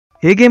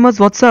Hey gamers,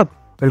 what's up?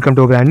 Welcome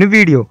to a brand new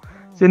video.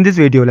 So in this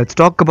video, let's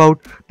talk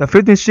about the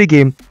fifth mystery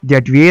game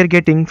that we are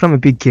getting from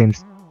Epic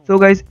Games. So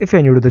guys, if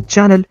you're new to the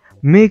channel,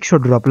 make sure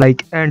to drop a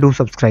like and do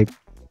subscribe.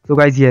 So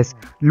guys, yes,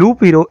 Loop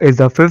Hero is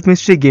the fifth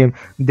mystery game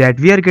that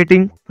we are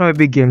getting from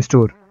Epic Games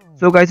Store.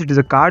 So guys, it is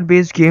a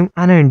card-based game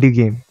and an indie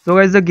game. So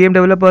guys, the game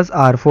developers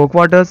are 4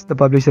 Quarters, the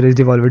publisher is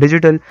Devolver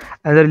Digital,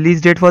 and the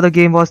release date for the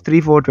game was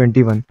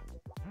 3/4/21.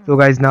 So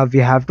guys, now we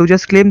have to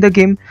just claim the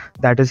game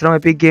that is from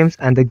Epic Games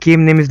and the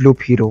game name is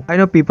Loop Hero. I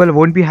know people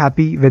won't be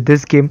happy with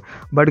this game,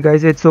 but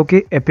guys, it's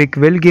okay. Epic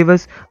will give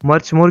us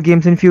much more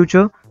games in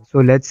future. So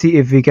let's see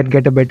if we can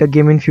get a better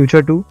game in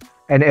future too.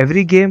 And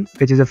every game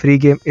which is a free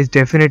game is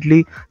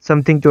definitely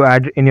something to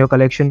add in your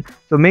collection.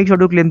 So make sure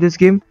to claim this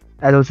game.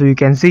 As also you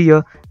can see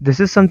here,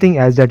 this is something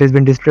else that has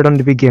been displayed on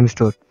the Epic Game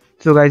Store.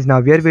 So guys, now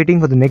we are waiting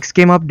for the next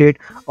game update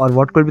or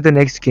what could be the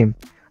next game.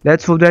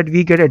 Let's hope that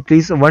we get at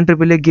least one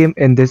AAA game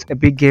in this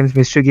Epic Games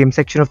mystery game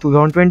section of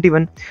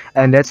 2021,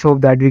 and let's hope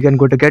that we can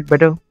go to get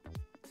better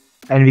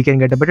and we can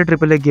get a better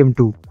AAA game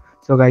too.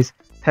 So guys,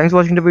 thanks for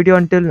watching the video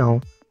until now.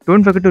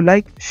 Don't forget to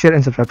like, share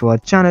and subscribe to our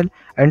channel,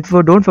 and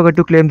don't forget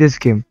to claim this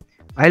game.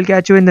 I'll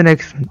catch you in the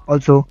next one.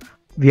 Also,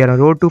 we are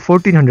on road to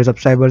 1400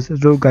 subscribers,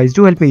 so guys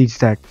do help me reach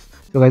that.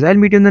 So guys, I'll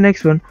meet you in the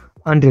next one.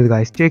 Until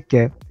guys, take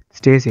care,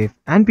 stay safe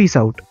and peace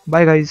out.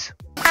 Bye guys.